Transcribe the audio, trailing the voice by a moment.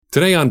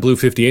Today on Blue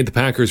 58, the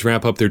Packers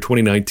wrap up their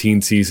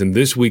 2019 season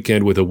this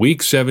weekend with a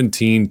Week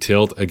 17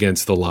 tilt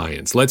against the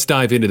Lions. Let's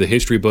dive into the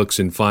history books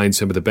and find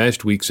some of the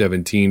best Week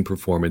 17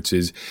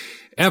 performances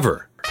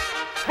ever.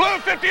 Blue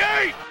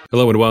 58!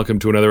 Hello and welcome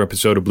to another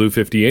episode of Blue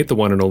 58, the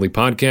one and only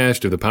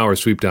podcast of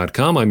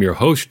thepowersweep.com. I'm your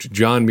host,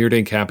 John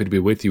Meerdink, happy to be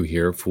with you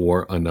here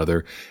for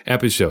another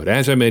episode.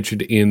 As I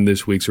mentioned in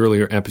this week's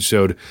earlier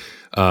episode,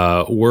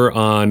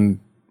 we're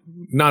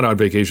not on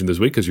vacation this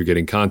week because you're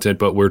getting content,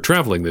 but we're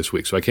traveling this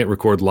week, so I can't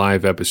record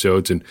live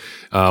episodes, and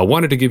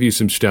wanted to give you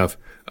some stuff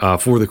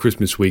for the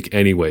Christmas week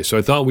anyway. So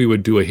I thought we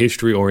would do a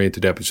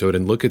history-oriented episode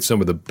and look at some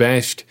of the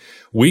best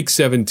Week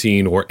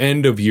 17 or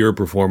end-of-year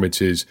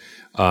performances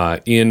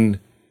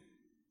in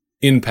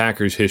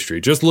Packers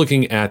history. Just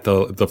looking at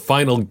the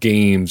final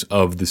games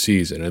of the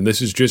season, and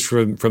this is just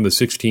from the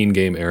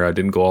 16-game era. I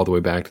didn't go all the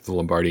way back to the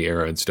Lombardi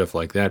era and stuff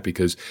like that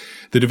because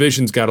the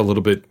divisions got a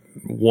little bit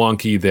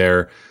wonky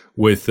there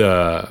with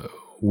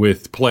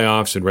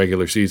playoffs and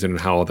regular season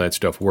and how all that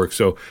stuff works.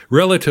 So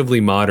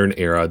relatively modern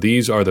era,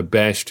 these are the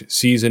best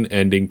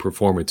season-ending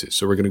performances.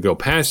 So we're going to go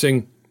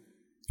passing,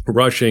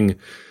 rushing,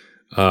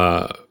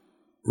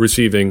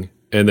 receiving,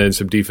 and then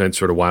some defense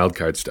sort of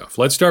wildcard stuff.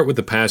 Let's start with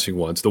the passing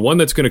ones. The one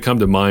that's going to come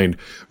to mind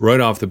right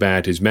off the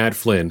bat is Matt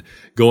Flynn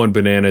going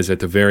bananas at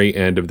the very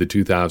end of the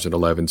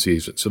 2011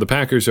 season. So the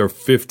Packers are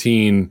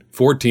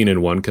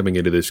 14-1 coming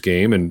into this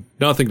game and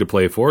nothing to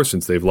play for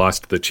since they've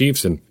lost to the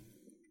Chiefs and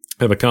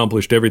have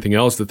accomplished everything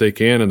else that they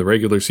can in the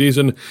regular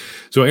season.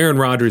 So Aaron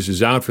Rodgers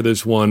is out for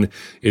this one.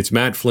 It's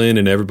Matt Flynn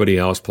and everybody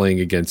else playing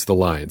against the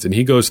Lions. And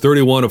he goes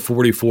 31 of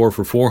 44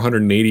 for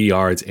 480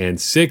 yards and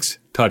 6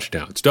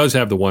 touchdowns. Does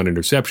have the one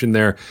interception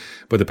there,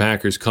 but the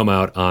Packers come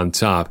out on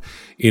top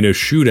in a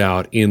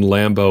shootout in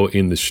Lambeau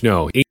in the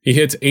snow. He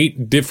hits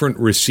 8 different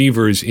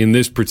receivers in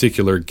this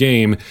particular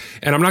game,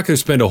 and I'm not going to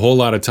spend a whole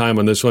lot of time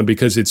on this one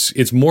because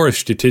it's more a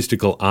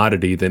statistical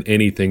oddity than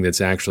anything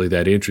that's actually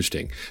that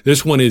interesting.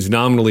 This one is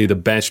nominally the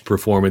best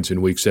performance in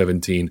Week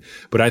 17,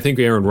 but I think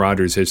Aaron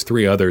Rodgers has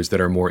 3 others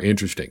that are more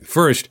interesting.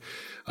 First,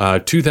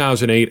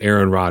 2008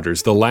 Aaron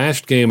Rodgers, the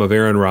last game of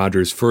Aaron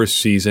Rodgers' first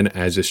season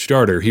as a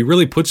starter. He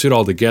really puts it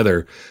all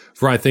together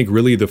for, I think,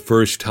 really the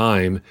first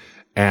time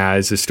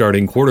as a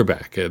starting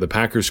quarterback. The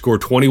Packers score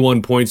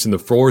 21 points in the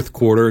fourth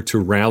quarter to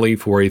rally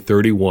for a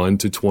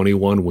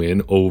 31-21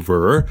 win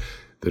over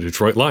the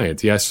Detroit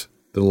Lions. Yes,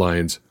 the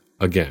Lions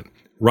again.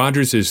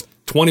 Rodgers is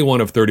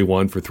 21 of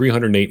 31 for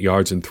 308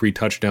 yards and 3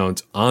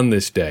 touchdowns on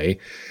this day.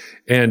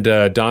 And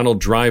Donald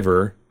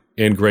Driver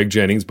and Greg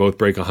Jennings both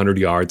break 100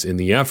 yards in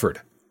the effort.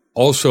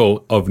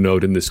 Also of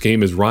note in this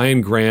game is Ryan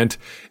Grant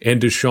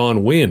and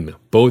Deshaun Wynn.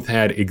 Both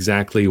had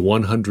exactly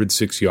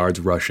 106 yards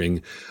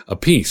rushing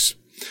apiece.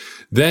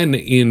 Then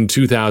in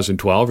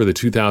 2012, or the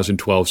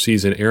 2012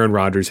 season, Aaron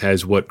Rodgers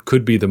has what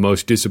could be the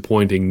most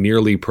disappointing,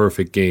 nearly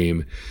perfect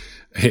game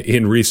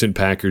in recent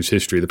Packers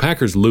history. The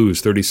Packers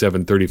lose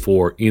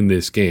 37-34 in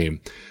this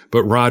game,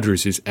 but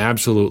Rodgers is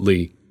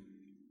absolutely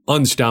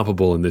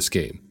unstoppable in this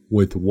game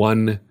with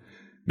one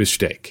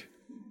mistake.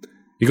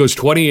 He goes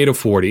 28 of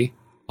 40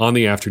 on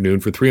the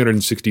afternoon for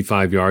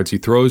 365 yards. He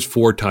throws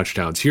 4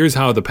 touchdowns. Here's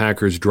how the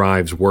Packers'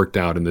 drives worked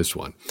out in this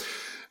one.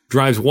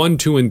 Drives 1,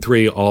 2, and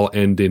 3 all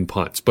end in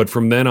punts. But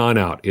from then on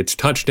out, it's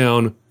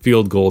touchdown,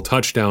 field goal,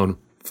 touchdown,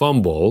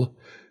 fumble,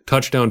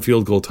 touchdown,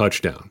 field goal,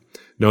 touchdown.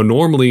 Now,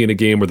 normally in a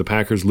game where the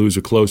Packers lose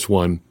a close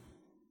one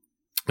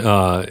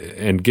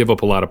and give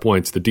up a lot of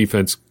points, the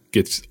defense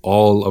gets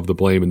all of the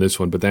blame in this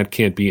one, but that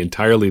can't be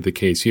entirely the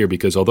case here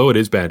because although it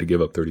is bad to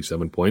give up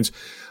 37 points,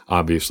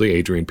 obviously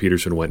Adrian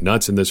Peterson went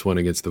nuts in this one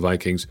against the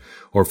Vikings,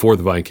 or for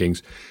the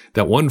Vikings.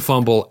 That one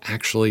fumble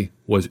actually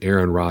was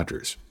Aaron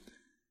Rodgers.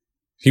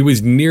 He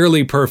was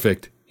nearly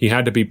perfect. He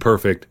had to be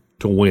perfect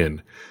to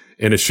win.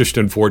 And it's just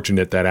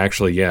unfortunate that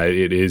actually,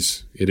 it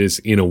is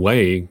in a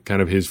way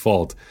kind of his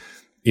fault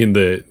in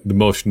the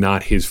most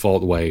not his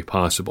fault way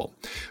possible.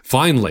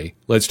 Finally,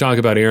 let's talk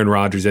about Aaron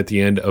Rodgers at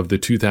the end of the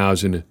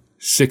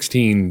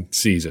 2016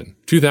 season.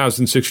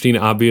 2016,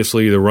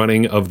 obviously the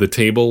running of the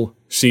table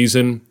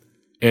season,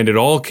 and it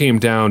all came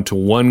down to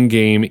one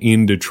game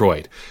in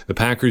Detroit. The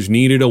Packers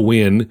needed a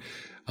win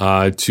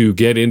to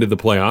get into the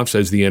playoffs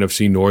as the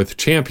NFC North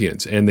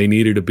champions, and they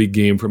needed a big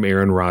game from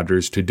Aaron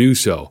Rodgers to do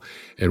so.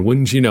 And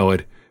wouldn't you know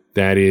it,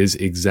 that is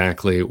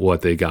exactly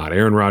what they got.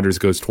 Aaron Rodgers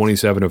goes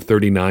 27 of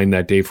 39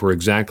 that day for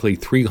exactly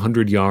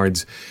 300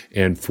 yards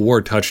and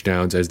 4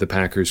 touchdowns as the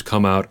Packers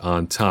come out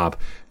on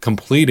top,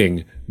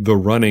 completing the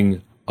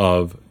running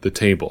of the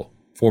table.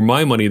 For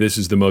my money, this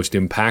is the most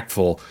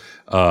impactful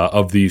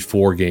of these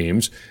 4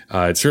 games.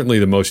 It's certainly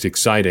the most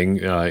exciting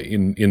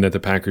in that the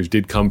Packers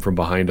did come from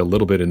behind a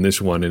little bit in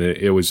this one, and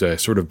it was a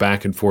sort of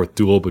back and forth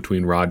duel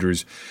between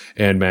Rodgers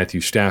and Matthew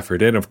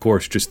Stafford, and of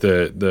course just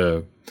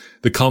the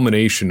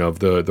culmination of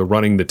the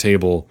running the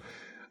table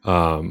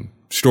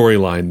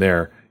storyline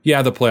there.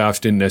 Yeah, the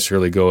playoffs didn't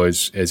necessarily go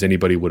as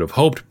anybody would have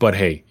hoped, but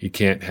hey, you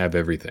can't have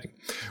everything.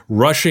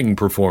 Rushing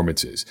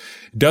performances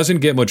doesn't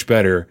get much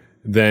better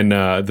than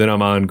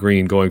Ahman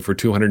Green, going for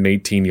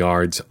 218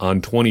 yards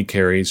on 20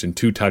 carries and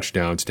 2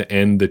 touchdowns to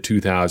end the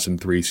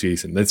 2003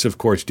 season. This, of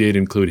course, did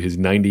include his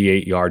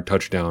 98-yard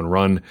touchdown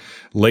run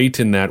late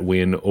in that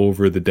win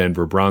over the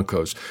Denver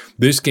Broncos.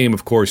 This game,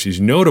 of course, is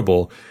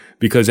notable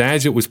because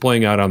as it was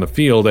playing out on the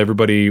field,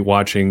 everybody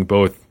watching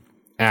both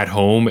at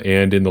home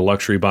and in the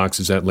luxury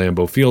boxes at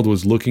Lambeau Field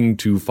was looking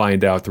to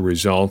find out the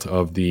result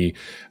of the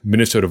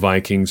Minnesota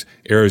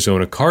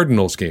Vikings-Arizona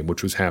Cardinals game,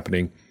 which was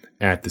happening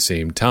at the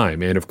same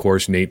time. And of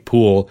course, Nate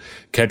Poole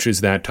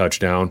catches that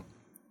touchdown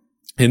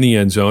in the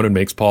end zone and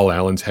makes Paul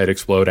Allen's head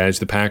explode as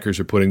the Packers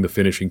are putting the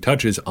finishing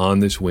touches on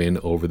this win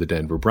over the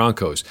Denver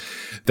Broncos.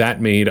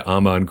 That made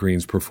Ahman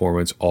Green's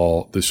performance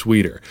all the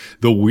sweeter.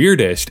 The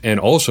weirdest and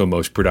also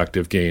most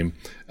productive game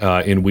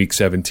in Week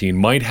 17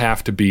 might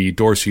have to be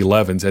Dorsey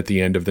Levin's at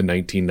the end of the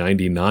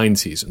 1999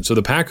 season. So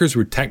the Packers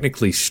were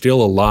technically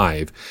still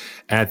alive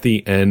at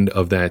the end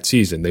of that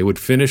season. They would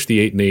finish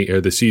the 8-8 or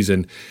the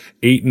season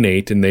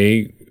 8-8, and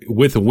they,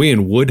 with a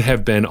win, would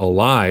have been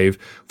alive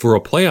for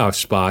a playoff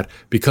spot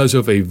because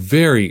of a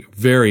very,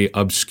 very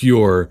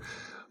obscure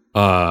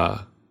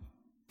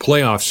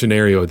playoff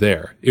scenario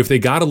there. If they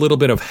got a little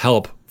bit of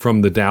help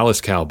from the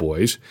Dallas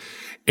Cowboys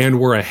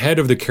and were ahead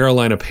of the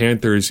Carolina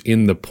Panthers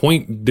in the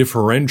point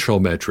differential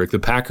metric, the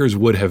Packers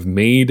would have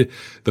made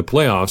the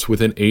playoffs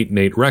with an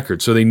 8-8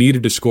 record. So they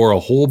needed to score a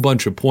whole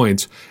bunch of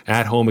points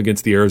at home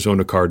against the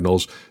Arizona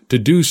Cardinals to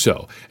do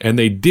so. And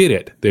they did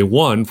it. They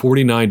won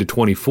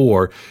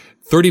 49-24.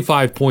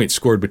 35 points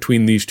scored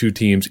between these two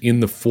teams in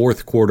the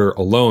fourth quarter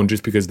alone,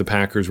 just because the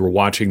Packers were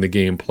watching the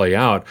game play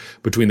out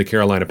between the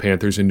Carolina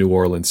Panthers and New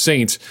Orleans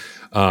Saints,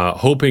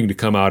 hoping to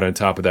come out on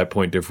top of that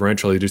point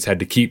differential. They just had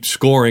to keep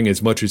scoring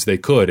as much as they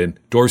could, and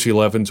Dorsey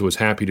Levens was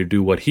happy to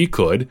do what he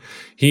could.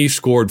 He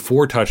scored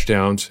 4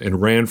 touchdowns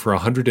and ran for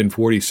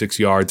 146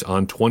 yards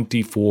on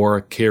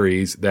 24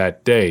 carries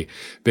that day.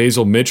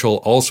 Basil Mitchell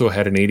also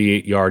had an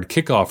 88-yard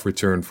kickoff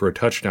return for a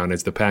touchdown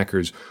as the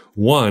Packers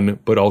won,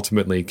 but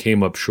ultimately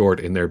came up short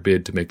in their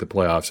bid to make the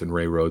playoffs in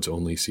Ray Rhodes'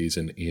 only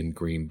season in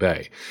Green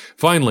Bay.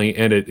 Finally,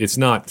 and it's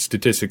not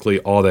statistically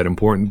all that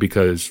important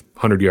because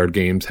 100-yard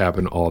games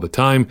happen all the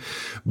time,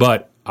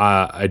 but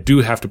I do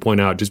have to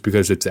point out, just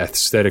because it's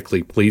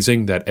aesthetically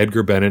pleasing, that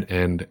Edgar Bennett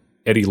and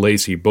Eddie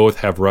Lacy both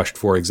have rushed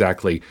for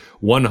exactly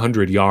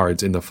 100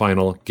 yards in the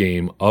final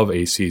game of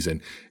a season.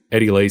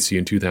 Eddie Lacy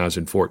in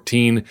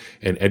 2014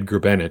 and Edgar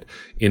Bennett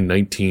in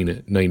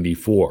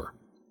 1994.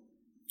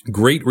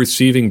 Great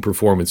receiving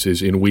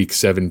performances in Week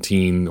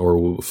 17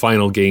 or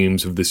final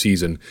games of the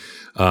season.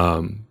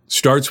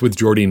 Starts with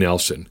Jordy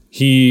Nelson.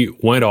 He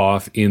went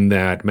off in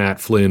that Matt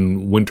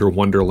Flynn Winter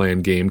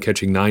Wonderland game,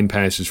 catching 9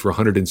 passes for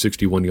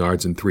 161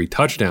 yards and 3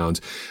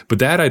 touchdowns. But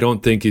that, I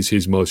don't think, is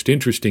his most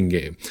interesting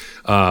game.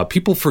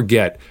 People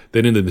forget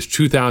that in the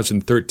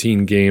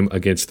 2013 game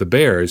against the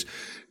Bears,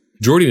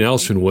 Jordy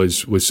Nelson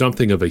was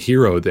something of a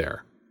hero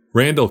there.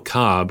 Randall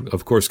Cobb,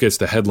 of course, gets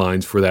the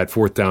headlines for that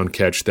 4th down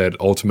catch that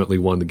ultimately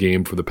won the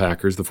game for the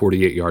Packers, the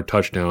 48-yard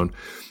touchdown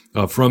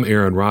from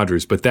Aaron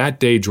Rodgers. But that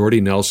day,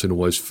 Jordy Nelson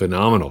was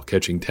phenomenal,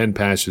 catching 10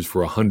 passes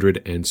for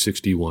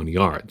 161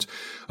 yards.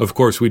 Of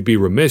course, we'd be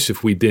remiss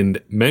if we didn't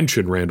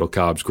mention Randall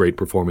Cobb's great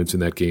performance in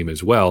that game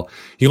as well.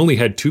 He only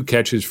had 2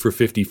 catches for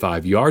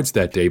 55 yards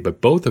that day,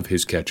 but both of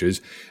his catches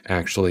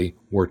actually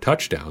were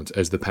touchdowns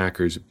as the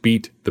Packers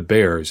beat the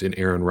Bears in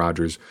Aaron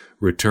Rodgers'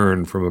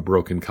 return from a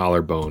broken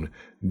collarbone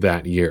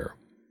that year.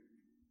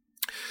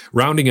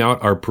 Rounding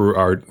out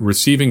our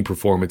receiving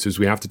performances,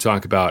 we have to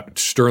talk about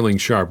Sterling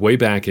Sharpe way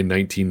back in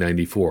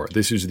 1994.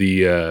 This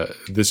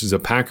is a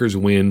Packers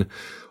win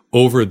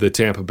over the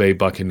Tampa Bay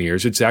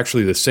Buccaneers. It's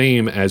actually the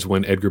same as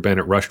when Edgar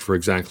Bennett rushed for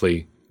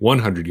exactly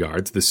 100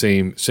 yards, the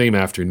same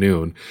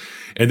afternoon.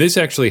 And this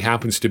actually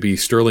happens to be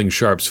Sterling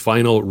Sharpe's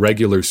final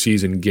regular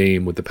season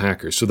game with the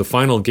Packers. So the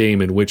final game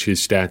in which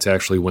his stats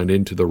actually went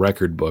into the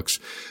record books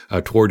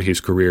toward his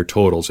career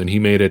totals, and he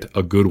made it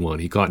a good one.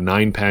 He caught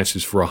 9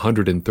 passes for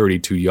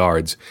 132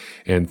 yards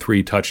and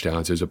 3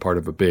 touchdowns as a part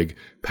of a big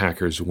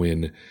Packers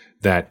win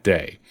that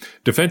day.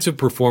 Defensive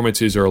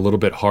performances are a little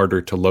bit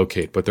harder to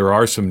locate, but there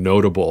are some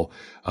notable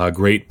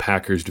great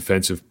Packers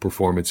defensive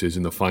performances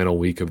in the final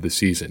week of the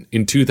season.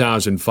 In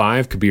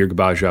 2005, Kabir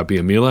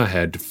Gbaja-Biamila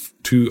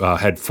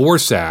had 4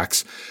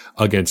 sacks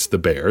against the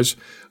Bears.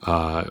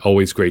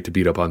 Always great to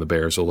beat up on the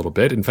Bears a little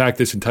bit. In fact,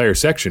 this entire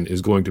section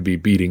is going to be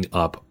beating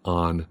up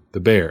on the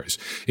Bears.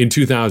 In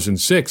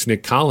 2006,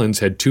 Nick Collins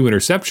had 2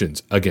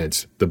 interceptions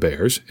against the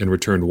Bears and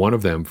returned one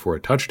of them for a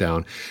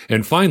touchdown.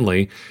 And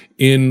finally,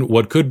 in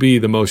what could be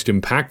the most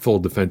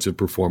impactful defensive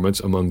performance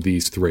among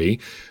these 3,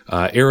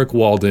 Eric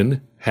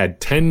Walden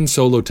had 10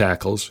 solo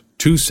tackles,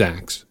 2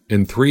 sacks,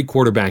 and 3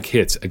 quarterback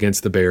hits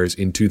against the Bears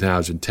in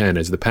 2010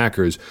 as the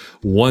Packers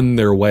won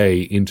their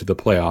way into the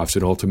playoffs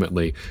and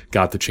ultimately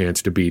got the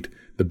chance to beat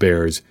the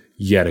Bears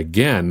yet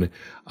again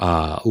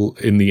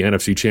in the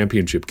NFC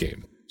Championship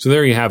game. So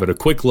there you have it, a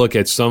quick look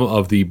at some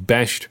of the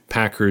best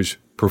Packers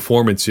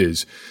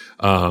performances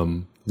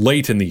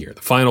late in the year,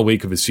 the final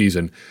week of the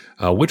season.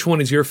 Which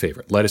one is your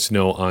favorite? Let us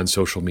know on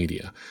social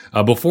media.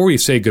 Before we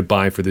say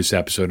goodbye for this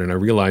episode, and I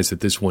realize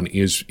that this one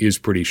is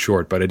pretty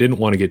short, but I didn't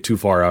want to get too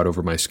far out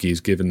over my skis,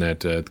 given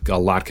that a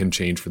lot can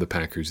change for the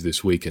Packers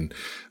this week, and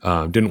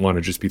didn't want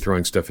to just be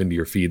throwing stuff into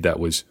your feed that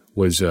was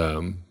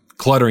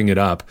cluttering it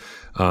up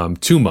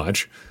too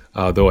much.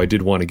 Though I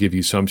did want to give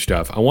you some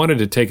stuff. I wanted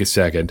to take a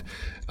second,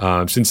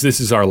 since this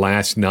is our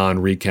last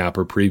non-recap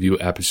or preview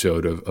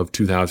episode of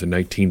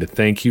 2019, to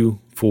thank you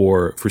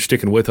for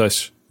sticking with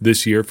us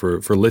this year,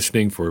 for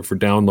listening, for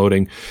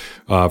downloading,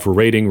 for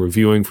rating,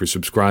 reviewing, for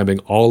subscribing,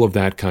 all of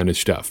that kind of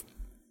stuff.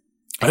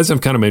 As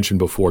I've kind of mentioned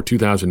before,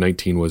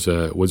 2019 was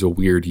a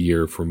weird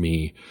year for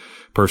me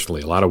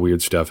personally. A lot of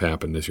weird stuff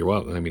happened this year.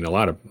 Well, I mean,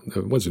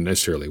 it wasn't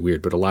necessarily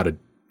weird, but a lot of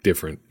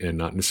different and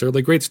not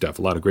necessarily great stuff.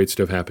 A lot of great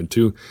stuff happened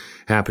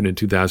in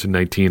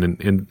 2019,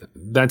 and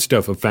that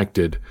stuff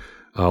affected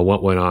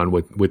what went on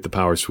with the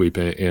Power Sweep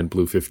and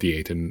Blue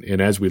 58. And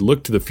as we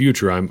look to the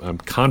future, I'm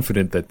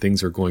confident that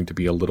things are going to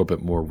be a little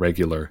bit more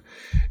regular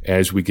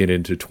as we get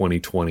into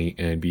 2020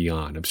 and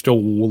beyond. I'm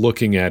still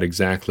looking at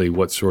exactly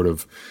what sort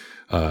of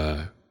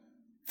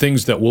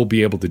things that we'll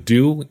be able to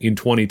do in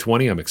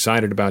 2020. I'm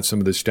excited about some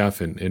of this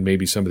stuff and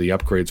maybe some of the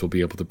upgrades we'll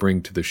be able to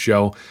bring to the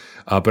show.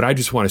 But I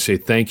just want to say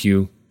thank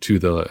you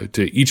to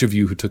each of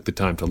you who took the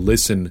time to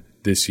listen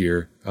this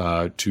year,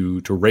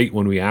 to rate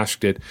when we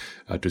asked it,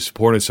 to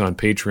support us on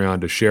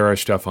Patreon, to share our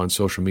stuff on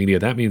social media.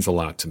 That means a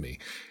lot to me,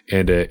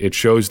 and it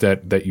shows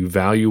that you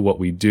value what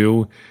we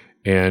do,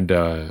 and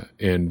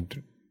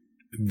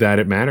that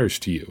it matters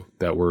to you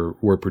that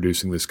we're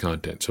producing this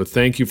content. So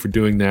thank you for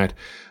doing that.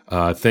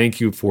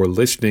 Thank you for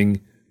listening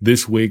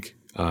this week.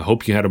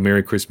 Hope you had a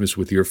Merry Christmas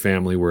with your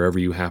family wherever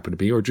you happen to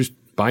be, or just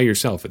by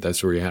yourself if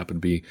that's where you happen to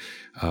be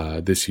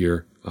this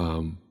year.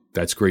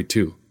 That's great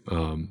too.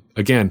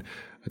 Again,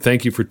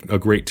 thank you for a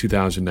great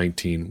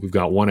 2019. We've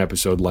got one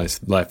episode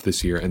left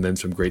this year, and then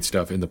some great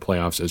stuff in the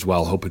playoffs as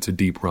well. Hope it's a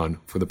deep run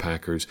for the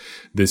Packers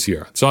this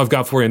year. That's all I've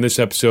got for you in this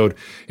episode.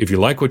 If you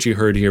like what you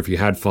heard here, if you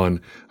had fun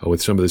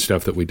with some of the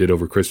stuff that we did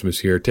over Christmas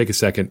here, take a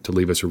second to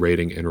leave us a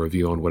rating and a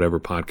review on whatever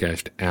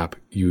podcast app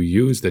you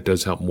use. That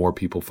does help more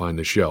people find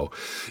the show.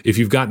 If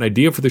you've got an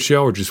idea for the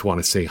show or just want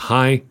to say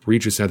hi,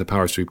 reach us at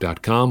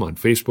thepowersweep.com on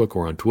Facebook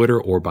or on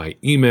Twitter or by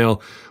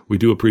email. We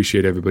do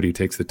appreciate everybody who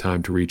takes the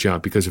time to reach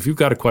out, because if you've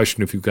got a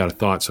question, if you've got a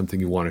thought, something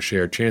you want to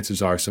share,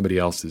 chances are somebody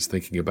else is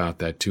thinking about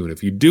that too. And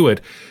if you do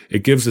it,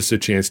 it gives us a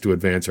chance to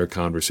advance our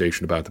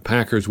conversation about the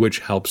Packers, which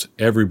helps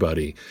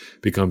everybody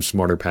become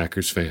smarter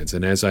Packers fans.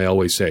 And as I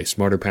always say,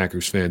 smarter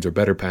Packers fans are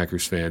better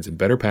Packers fans, and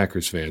better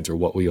Packers fans are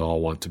what we all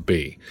want to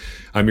be.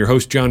 I'm your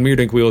host, John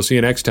Meerdink. We will see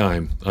you next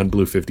time on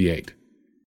Blue 58.